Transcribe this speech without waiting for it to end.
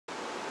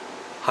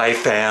Hi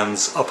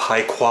fans of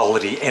high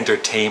quality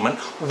entertainment,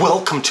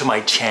 welcome to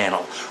my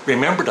channel.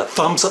 Remember to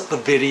thumbs up the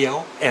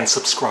video and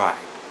subscribe.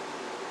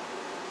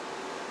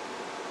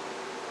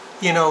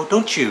 You know,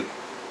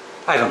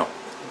 I don't know,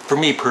 for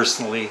me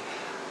personally,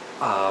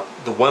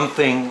 the one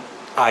thing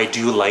I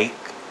do like,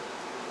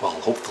 well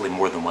hopefully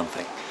more than one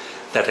thing,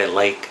 that I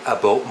like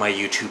about my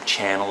YouTube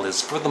channel is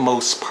for the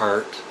most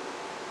part,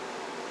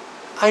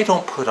 I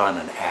don't put on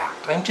an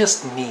act. I'm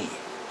just me.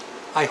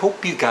 I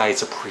hope you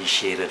guys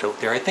appreciate it out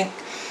there. I think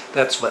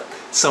that's what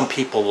some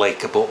people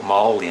like about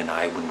Molly and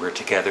I when we're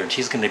together, and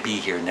she's going to be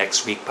here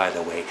next week, by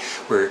the way.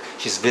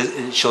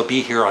 She'll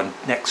be here on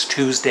next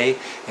Tuesday,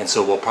 and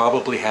so we'll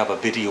probably have a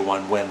video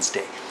on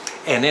Wednesday.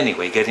 And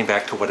anyway, getting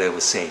back to what I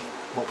was saying.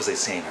 What was I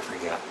saying? I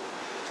forgot.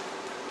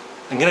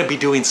 I'm going to be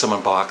doing some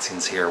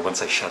unboxings here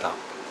once I shut up.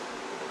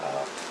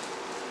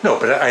 No,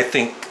 but I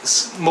think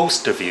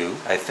most of you,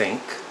 I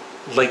think,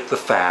 like the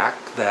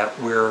fact that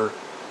we're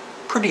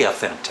pretty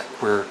authentic.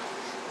 We're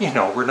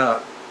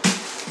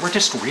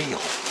just real.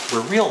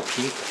 We're real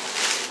people.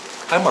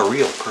 I'm a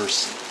real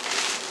person.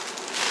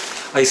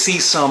 I see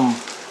some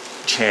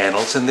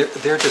channels and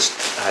they're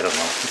just, I don't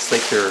know, it's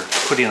like they're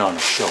putting on a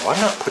show.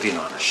 I'm not putting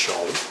on a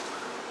show.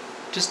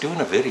 I'm just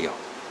doing a video.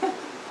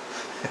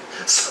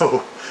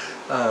 So,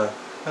 I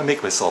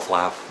make myself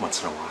laugh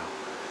once in a while.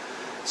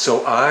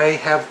 So I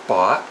have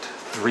bought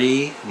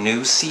 3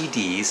 new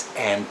CDs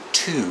and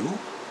 2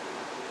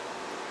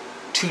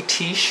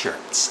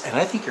 t-shirts, and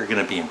I think you're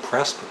going to be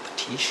impressed with the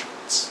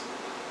t-shirts,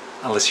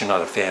 unless you're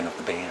not a fan of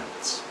the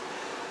bands.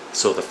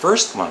 So the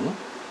first one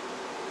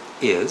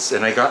is,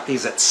 and I got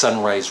these at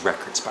Sunrise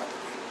Records, by the way.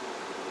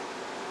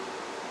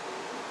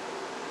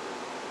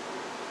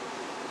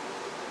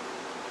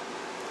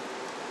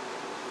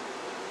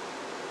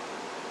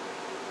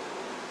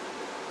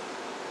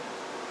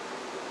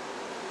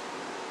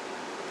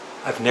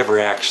 I've never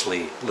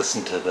actually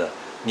listened to the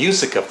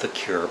music of The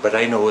Cure, but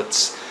I know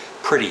it's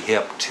pretty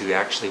hip to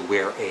actually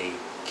wear a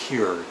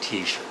Cure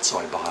t-shirt, so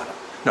I bought it.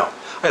 No,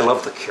 I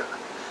love The Cure.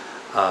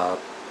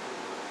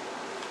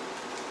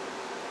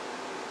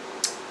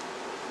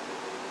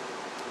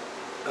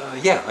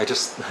 Yeah, I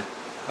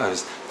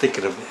was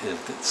thinking of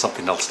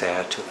something else to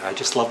add to it. I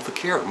just love The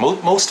Cure.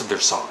 Most of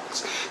their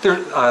songs. They're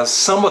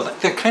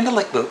kind of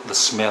like the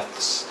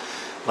Smiths.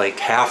 Like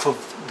half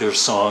of their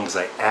songs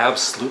I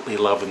absolutely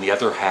love, and the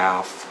other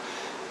half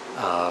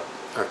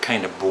are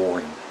kind of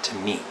boring to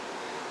me.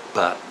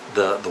 But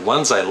the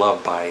ones I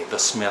love by the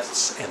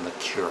Smiths and The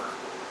Cure,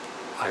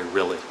 I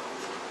really love.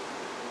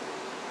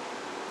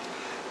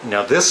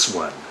 Now this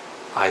one,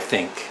 I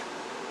think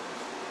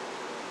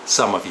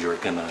some of you are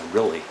going to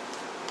really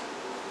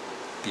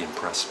be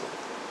impressed with.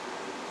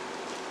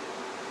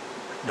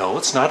 No,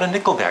 it's not a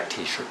Nickelback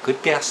t-shirt.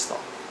 Good guess though.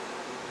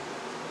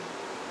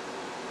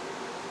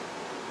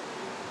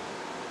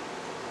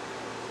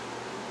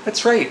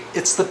 That's right,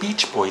 it's the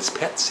Beach Boys'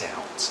 Pet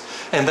Sounds.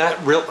 And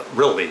that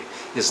really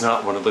is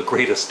not one of the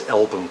greatest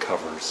album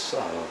covers,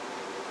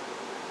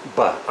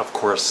 but of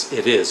course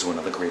it is one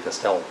of the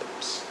greatest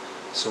albums.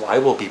 So I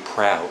will be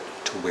proud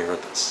to wear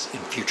this in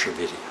future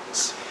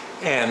videos.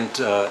 And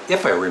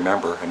if I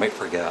remember, I might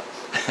forget,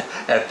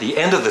 at the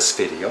end of this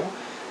video,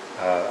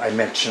 I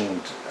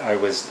mentioned I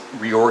was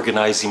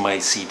reorganizing my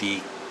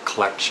CD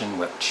collection,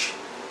 which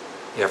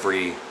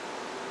every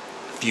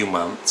few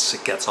months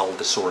it gets all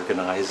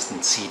disorganized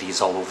and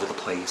CDs all over the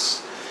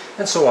place.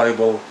 And so I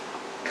will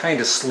kind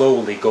of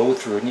slowly go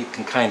through, and you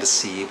can kind of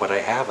see what I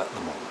have at the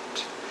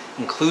moment,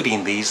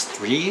 including these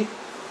 3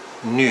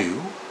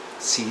 new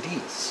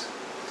CDs.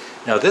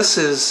 Now this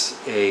is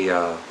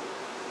I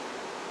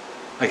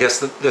guess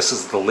this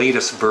is the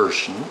latest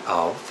version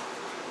of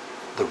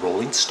the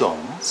Rolling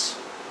Stones'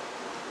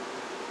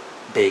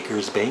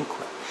 Beggars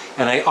Banquet.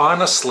 And I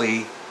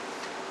honestly,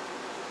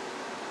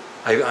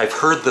 I've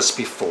heard this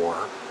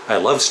before. I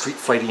love Street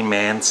Fighting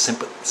Man,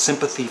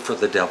 Sympathy for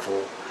the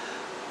Devil,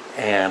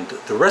 and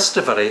the rest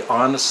of it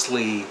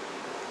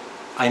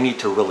I need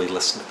to really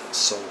listen to this.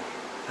 So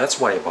that's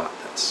why I bought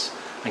this.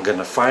 I'm going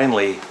to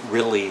finally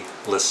really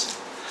listen.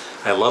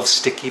 I love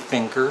Sticky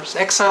Fingers.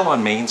 Exile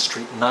on Main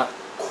Street, not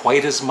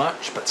quite as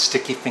much, but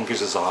Sticky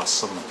Fingers is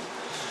awesome. And,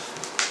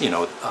 you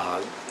know,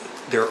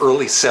 their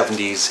early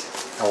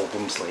 70s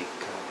albums like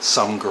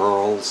Some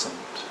Girls and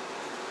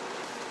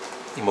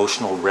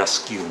Emotional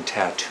Rescue and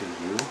Tattoo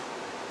You.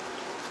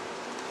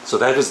 So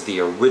that is the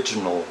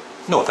original.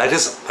 No, that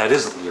isn't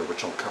the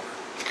original cover.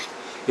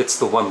 It's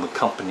the one the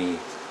company,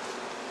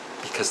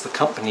 because the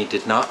company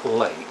did not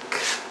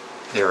like.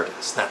 There it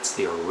is. That's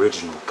the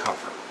original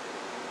cover.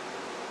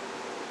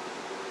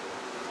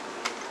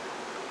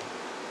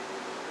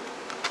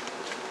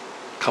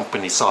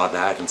 Company saw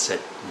that and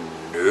said,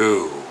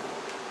 no.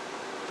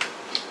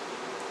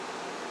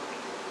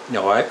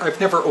 No, I've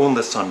never owned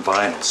this on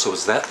vinyl, so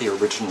is that the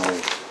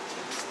original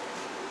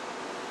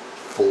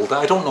fold?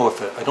 I don't know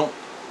if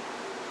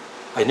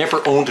I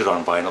never owned it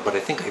on vinyl, but I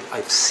think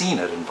I've seen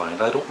it in vinyl.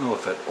 I don't know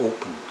if it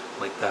opened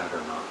like that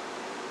or not.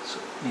 So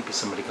maybe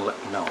somebody can let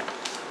me know.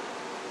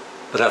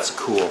 But that's a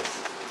cool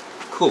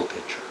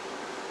picture.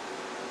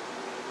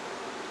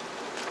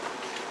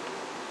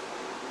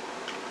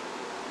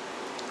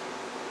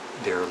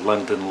 their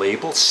London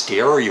label,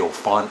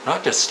 Stereophonic,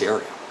 not just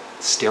stereo,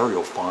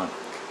 Stereophonic.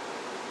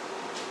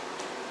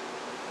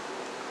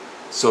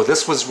 So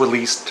this was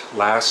released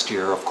last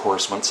year, of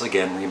course, once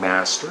again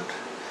remastered,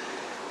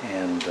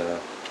 and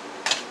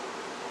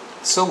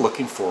so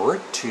looking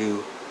forward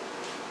to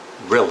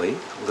really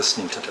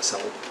listening to this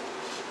album.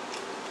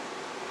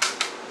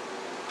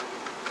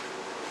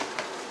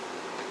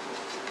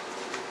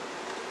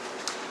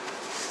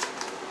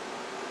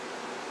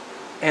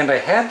 And I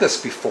had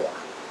this before,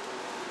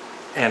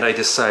 and I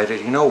decided,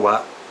 you know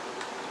what,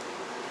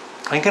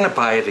 I'm going to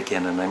buy it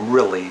again, and I'm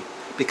really,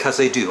 because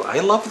I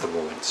love the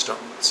Rolling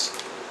Stones.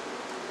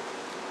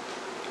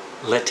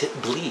 Let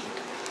It Bleed.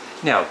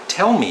 Now,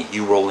 tell me,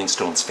 you Rolling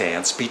Stones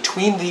fans,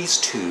 between these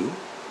two,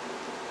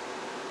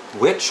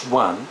 which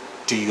one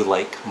do you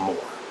like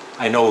more?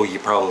 I know you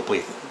probably,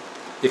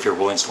 if you're a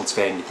Rolling Stones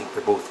fan, you think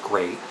they're both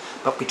great,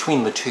 but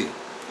between the two.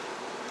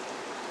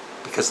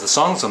 Because the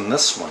songs on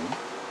this one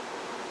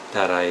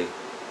that I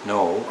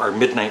know are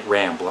Midnight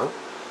Rambler,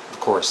 of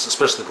course,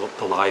 especially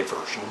the live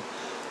version,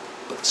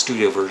 but the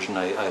studio version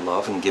I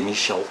love, and Gimme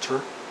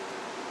Shelter,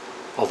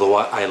 although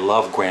I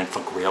love Grand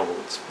Funk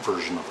Railroad's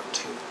version of it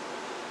too.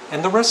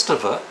 And the rest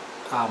of it,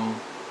 I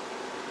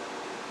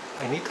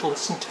need to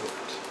listen to it.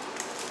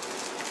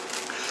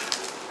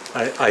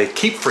 I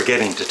keep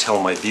forgetting to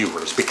tell my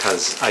viewers,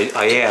 because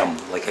I am,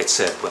 like I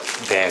said,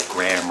 with bad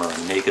grammar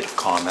and negative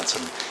comments,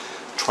 and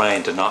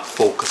trying to not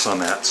focus on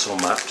that so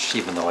much,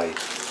 even though I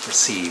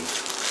receive,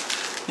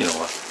 you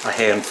know, a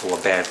handful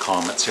of bad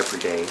comments every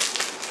day.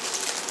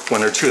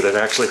 One or two that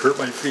actually hurt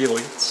my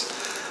feelings.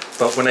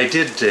 But when I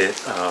did it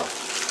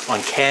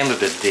on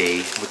Canada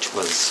Day, which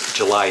was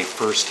July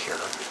 1st here,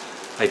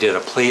 I did a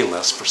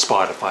playlist for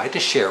Spotify to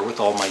share with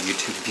all my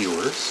YouTube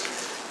viewers.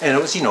 And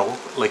it was, you know,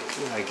 like,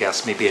 I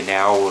guess maybe an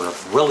hour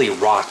of really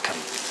rockin'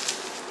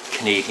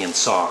 Canadian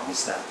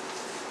songs that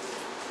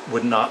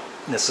would not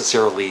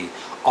necessarily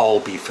all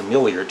be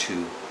familiar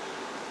to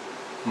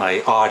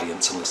my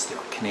audience unless they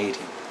were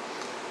Canadian.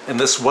 And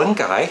this one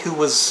guy, who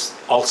was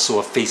also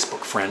a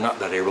Facebook friend, not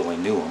that I really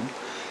knew him,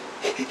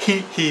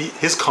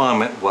 his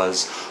comment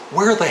was,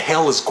 "Where the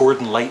hell is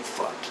Gordon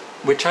Lightfoot?"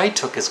 Which I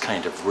took as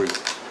kind of rude.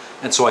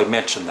 And so I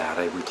mentioned that.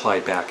 I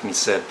replied back and he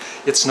said,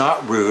 "It's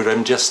not rude,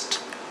 I'm just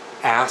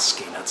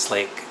asking." It's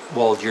like,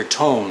 well, your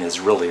tone is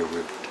really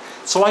rude.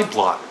 So I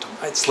blocked him.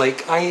 It's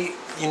like,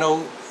 you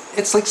know,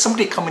 it's like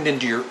somebody coming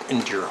into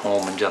your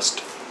home and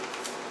just,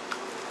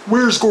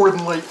 "Where's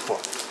Gordon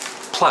Lightfoot?"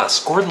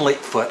 Plus, Gordon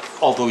Lightfoot,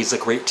 although he's a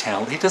great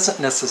talent, he doesn't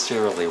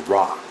necessarily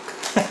rock.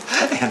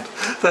 And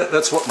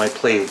that's what my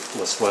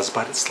playlist was,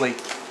 but it's like,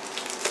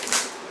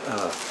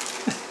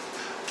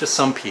 just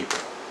some people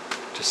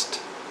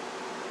just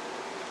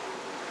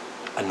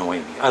annoy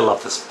me. I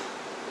love this.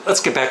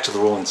 Let's get back to the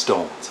Rolling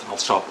Stones, and I'll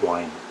stop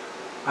whining.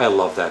 I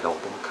love that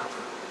album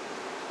cover.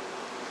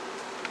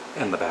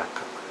 And the back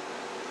cover.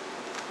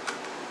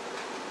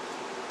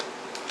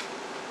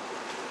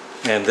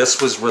 And this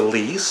was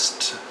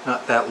released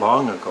not that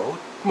long ago,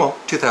 well,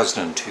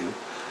 2002.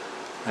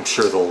 I'm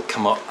sure they'll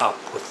come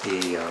up with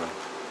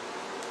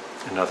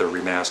another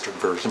remastered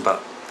version,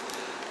 but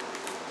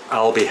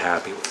I'll be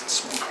happy with this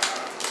one.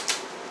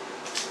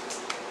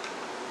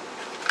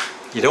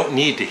 You don't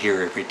need to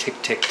hear every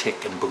tick, tick,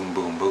 tick and boom,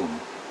 boom,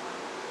 boom.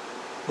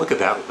 Look at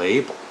that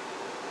label.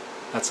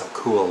 That's a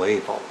cool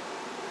label.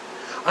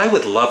 I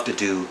would love to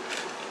do,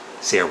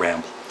 say a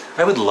ramble,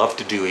 I would love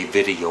to do a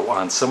video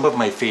on some of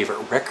my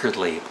favorite record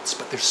labels,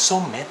 but there's so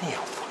many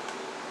of them.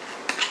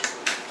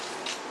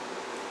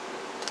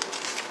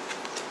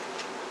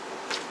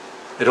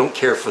 I don't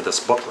care for this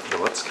booklet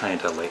though. It's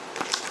kind of like,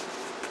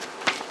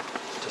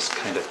 just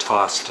kind of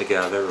tossed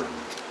together, and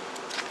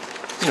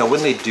you know,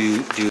 when they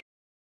do,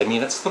 I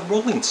mean, it's the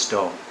Rolling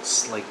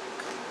Stones, like,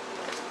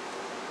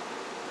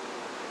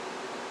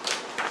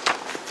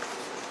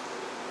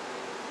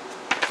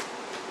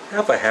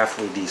 have a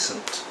halfway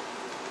decent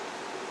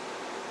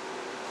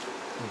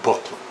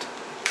booklet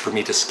for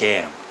me to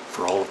scan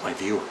for all of my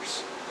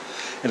viewers.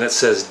 And it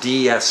says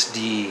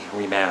DSD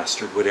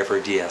remastered, whatever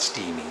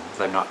DSD means.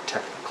 I'm not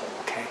technical,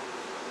 okay?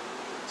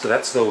 So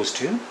that's those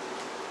two.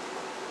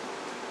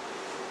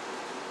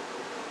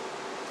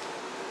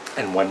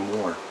 And one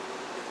more.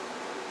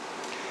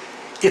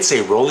 It's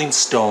a Rolling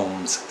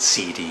Stones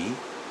CD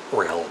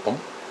or album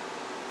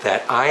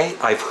that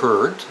I've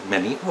heard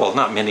many, well,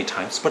 not many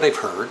times, but I've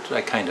heard.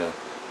 I kind of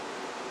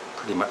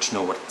pretty much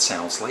know what it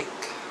sounds like.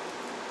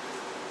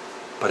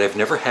 But I've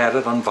never had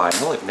it on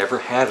vinyl. I've never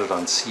had it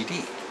on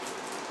CD.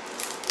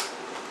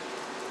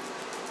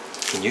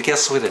 Can you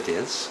guess what it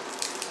is?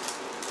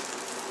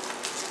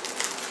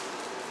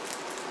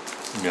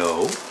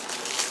 No.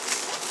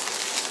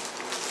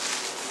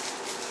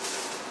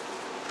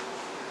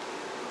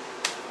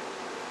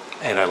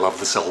 And I love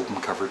this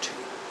album cover too.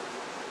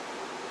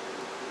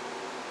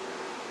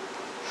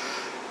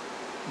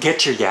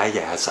 Get your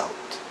yayas out.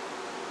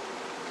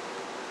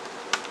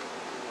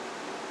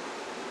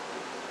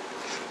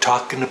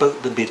 Talking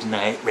about the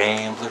Midnight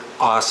Rambler.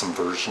 Awesome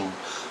version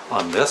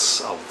on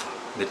this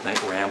of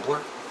Midnight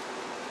Rambler.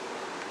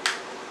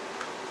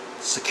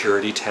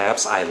 Security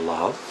tabs, I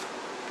love.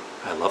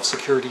 I love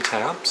security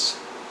tabs.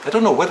 I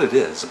don't know what it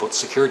is about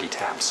security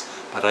tabs,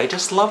 but I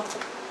just love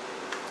them.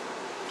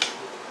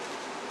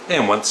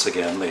 And once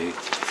again,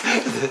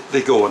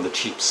 they go on the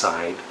cheap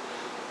side.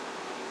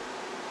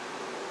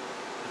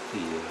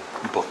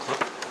 The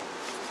booklet.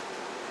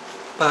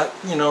 But,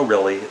 you know,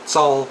 really,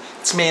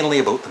 it's mainly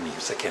about the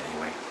music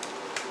anyway.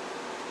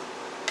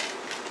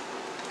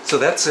 So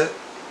that's it.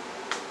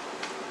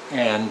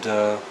 And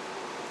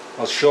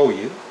I'll show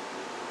you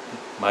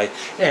I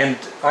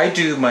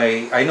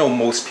know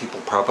most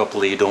people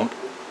probably don't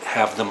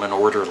have them in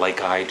order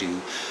like I do.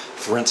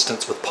 For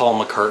instance, with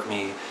Paul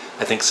McCartney,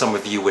 I think some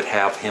of you would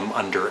have him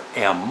under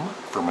M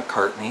for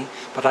McCartney,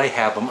 but I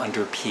have him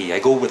under P. I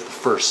go with the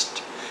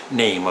first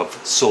name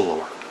of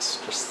solo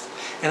artist.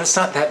 And it's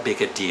not that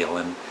big a deal.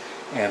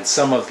 And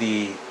some of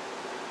the,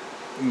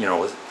 you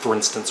know, for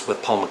instance,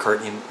 with Paul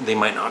McCartney, they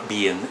might not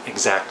be in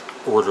exact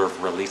order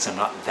of release. I'm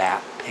not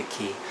that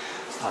picky.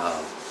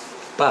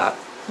 But,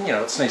 you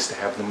know, it's nice to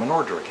have them in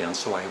order again,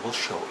 so I will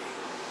show you.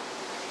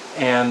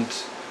 And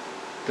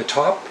the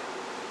top,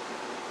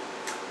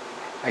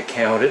 I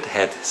counted,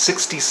 had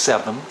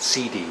 67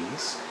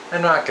 CDs.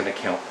 I'm not going to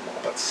count them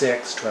all, but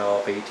 6,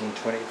 12, 18,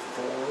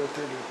 24,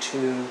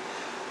 32.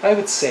 I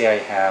would say I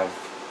have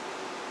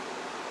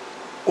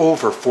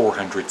over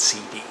 400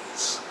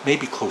 CDs,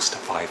 maybe close to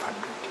 500.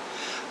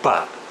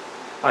 But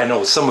I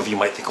know some of you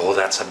might think, oh,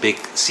 that's a big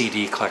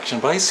CD collection,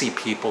 but I see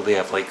people, they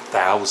have like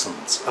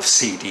thousands of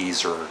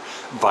CDs or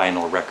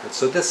vinyl records.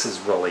 So this is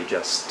really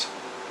just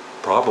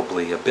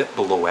probably a bit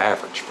below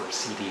average for a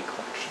CD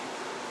collection.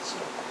 So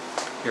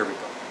here we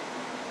go.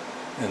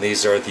 And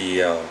these are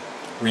the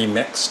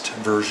remixed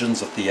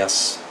versions of the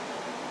S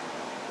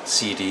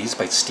CDs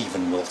by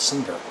Stephen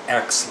Wilson. They're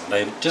excellent.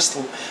 I just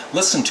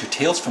listened to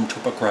Tales from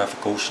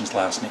Topographic Oceans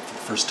last night for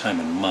the first time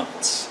in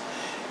months,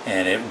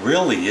 and it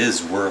really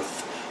is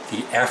worth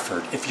the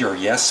effort, if you're a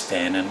Yes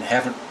fan and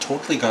haven't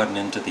totally gotten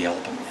into the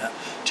album yet,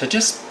 to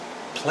just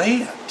play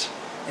it,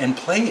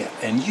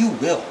 and you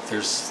will.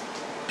 There's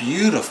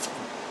beautiful,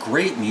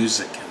 great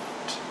music in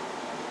it.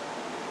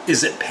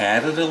 Is it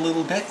padded a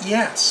little bit?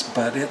 Yes,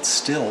 but it's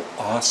still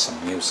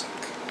awesome music.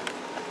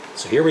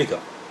 So here we go.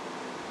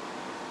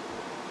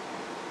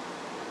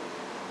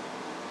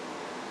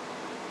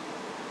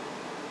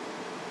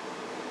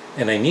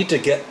 And I need to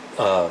get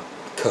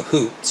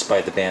Cahoots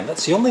by the band.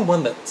 That's the only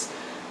one that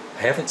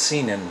I haven't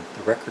seen in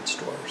the record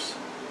stores.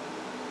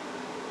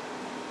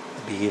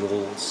 The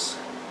Beatles.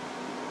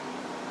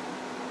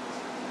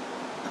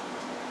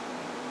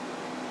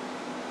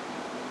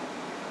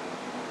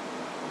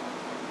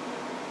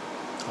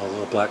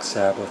 All of Black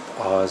Sabbath,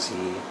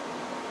 Ozzy,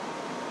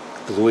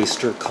 Blue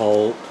Oyster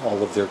Cult,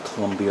 all of their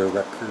Columbia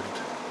record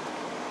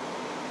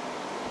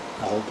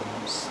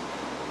albums.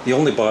 The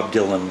only Bob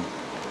Dylan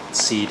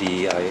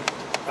CD I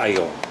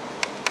own.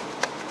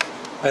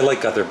 I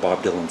like other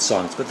Bob Dylan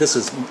songs, but this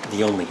is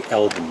the only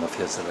album of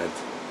his that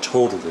I've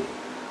totally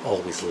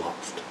always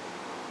loved.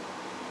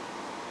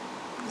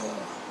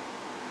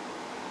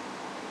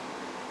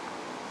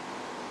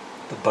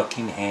 The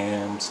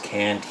Buckinghams,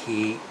 Canned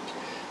Heat,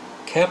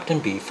 Captain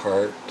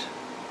Beefheart.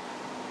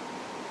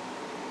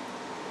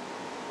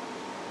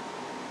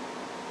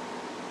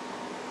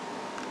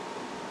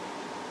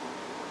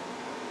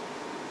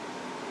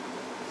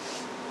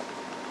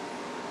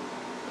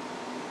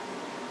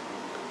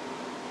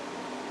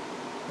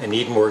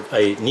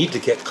 I need to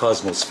get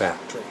Cosmos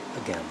Factory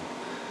again.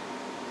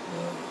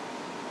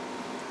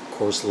 Of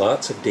course,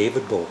 lots of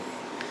David Bowie.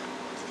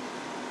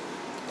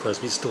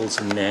 Crosby, Stills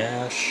and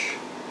Nash.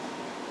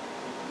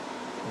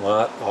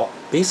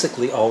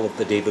 Basically all of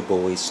the David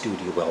Bowie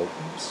studio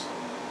albums.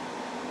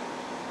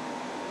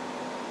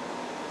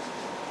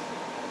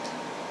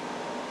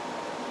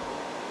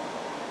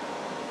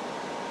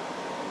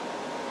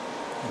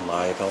 And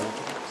live albums.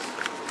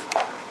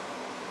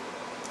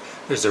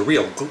 There's a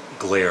real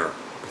glare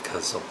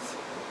because of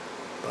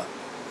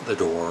the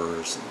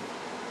Doors. And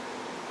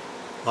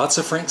lots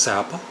of Frank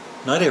Zappa.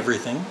 Not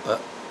everything, but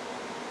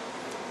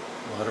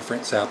a lot of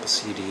Frank Zappa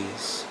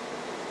CDs.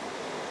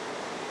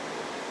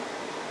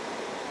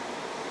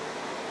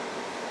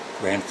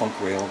 Grand Funk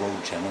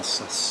Railroad,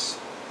 Genesis.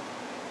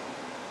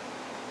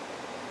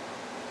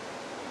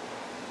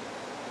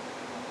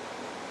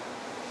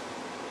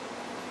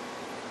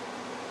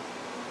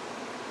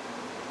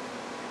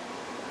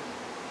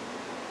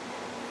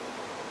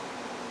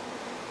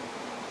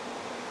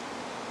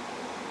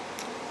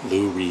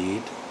 Lou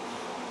Reed,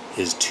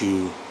 his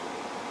 2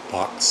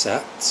 box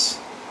sets.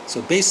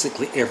 So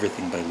basically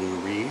everything by Lou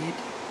Reed.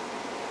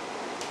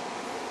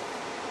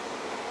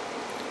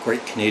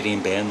 Great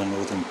Canadian band, the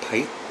Northern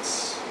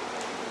Pipes.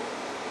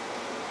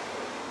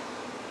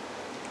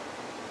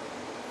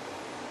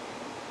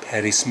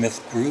 Patti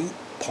Smith Group,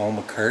 Paul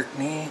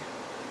McCartney.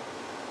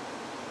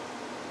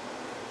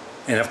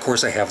 And of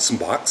course I have some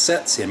box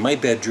sets in my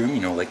bedroom,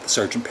 you know, like the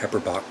Sgt. Pepper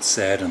box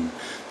set and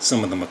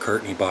some of the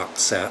McCartney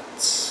box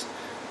sets.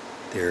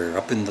 They're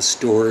up in the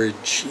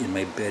storage in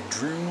my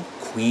bedroom.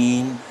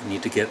 Queen, I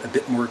need to get a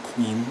bit more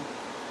Queen.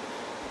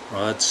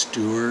 Rod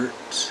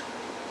Stewart.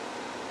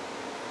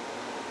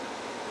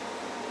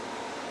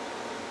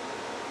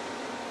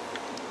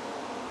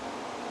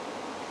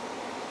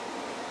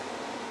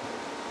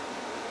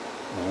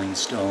 Rolling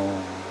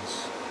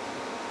Stones.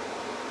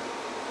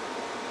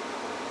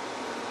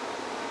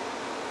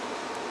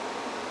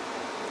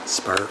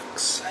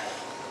 Sparks.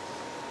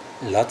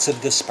 Lots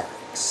of the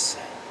Sparks.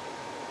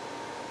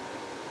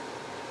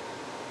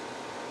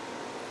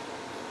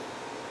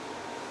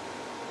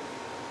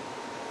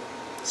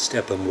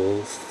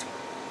 Steppenwolf.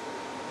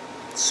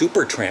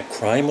 Supertramp,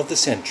 Crime of the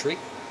Century,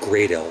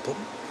 great album.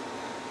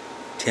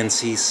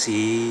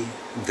 10cc,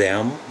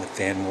 Them, with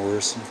Van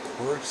Morrison, of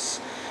course.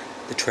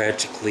 The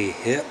Tragically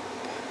Hip.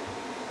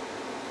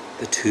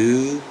 The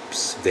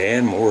Tubes,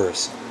 Van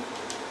Morrison.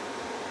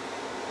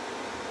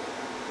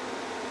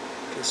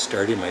 Just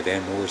started my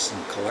Van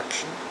Morrison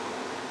collection.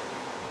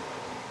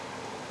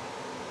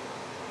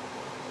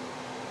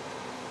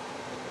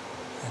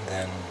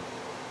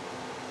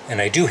 And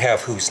I do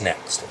have Who's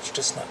Next, it's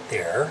just not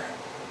there.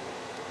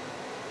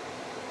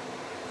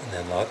 And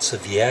then lots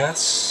of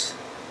Yes.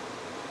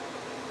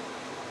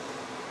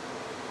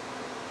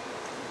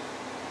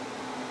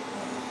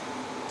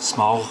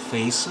 Small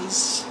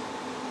Faces.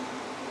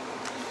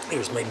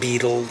 There's my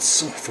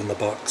Beatles from the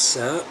box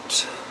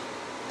set.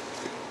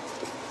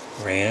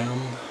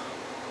 Ram.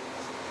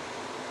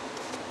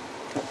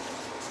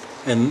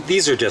 And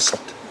these are just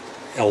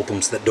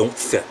albums that don't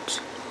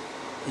fit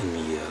in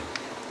the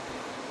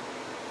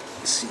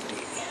CD.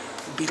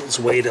 Beatles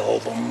White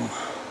Album.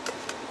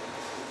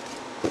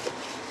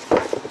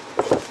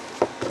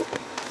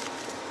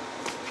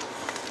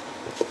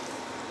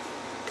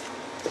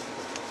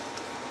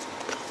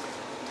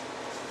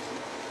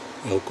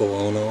 Yoko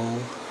Ono.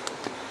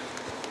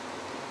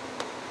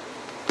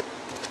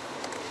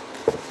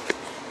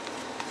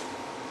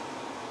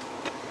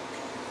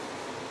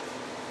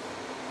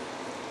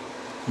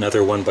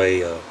 Another one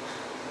by,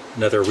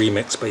 another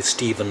remix by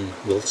Steven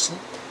Wilson.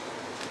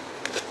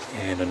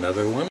 And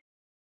another one,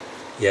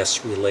 Yes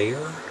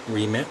Relayer,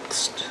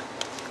 remixed.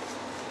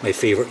 My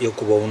favorite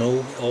Yoko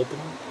Ono album.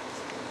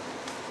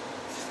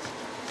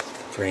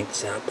 Frank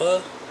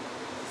Zappa.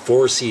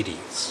 4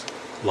 CDs,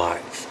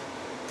 live.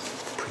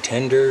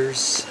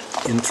 Pretenders,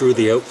 In Through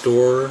the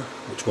Outdoor,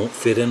 which won't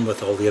fit in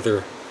with all the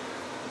other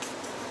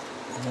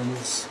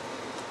ones.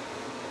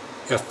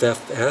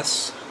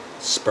 FFS,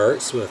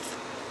 Sparks with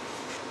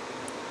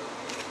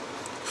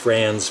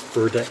Franz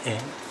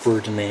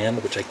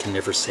Ferdinand, which I can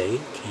never say.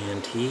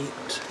 Canned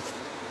Heat.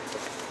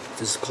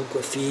 Physical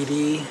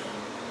Graffiti.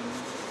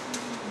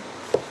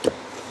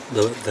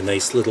 The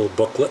nice little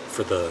booklet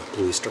for the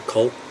Blue Oyster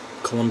Cult,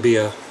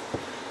 Columbia.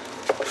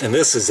 And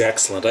this is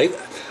excellent.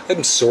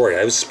 I'm sorry,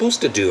 I was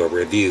supposed to do a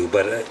review,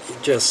 but I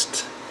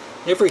just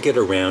never get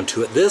around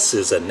to it. This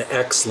is an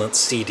excellent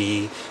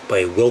CD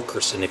by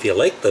Wilkerson. If you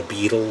like the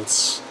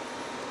Beatles,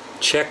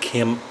 check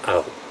him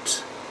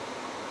out.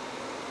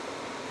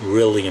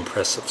 Really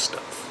impressive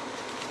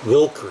stuff.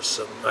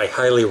 Wilkerson, I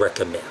highly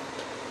recommend.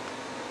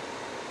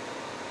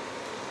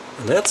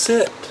 And that's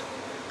it.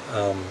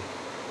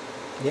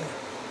 Yeah.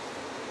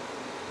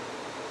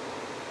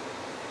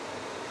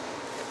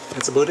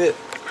 That's about it.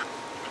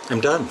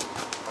 I'm done.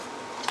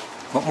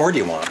 What more do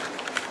you want?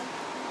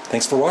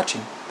 Thanks for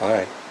watching.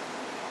 Bye.